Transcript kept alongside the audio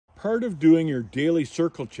Part of doing your daily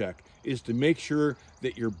circle check is to make sure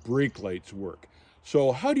that your brake lights work.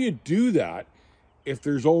 So how do you do that if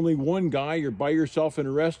there's only one guy, you're by yourself in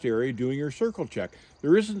a rest area doing your circle check?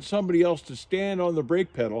 There isn't somebody else to stand on the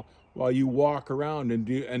brake pedal while you walk around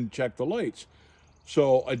and check the lights.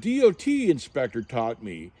 So a DOT inspector taught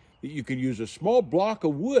me that you can use a small block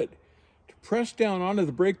of wood to press down onto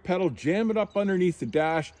the brake pedal, jam it up underneath the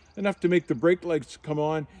dash, enough to make the brake lights come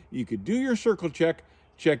on. You could do your circle check,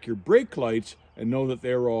 check your brake lights, and know that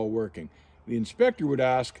they're all working. The inspector would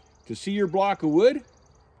ask to see your block of wood,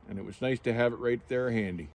 and it was nice to have it right there handy.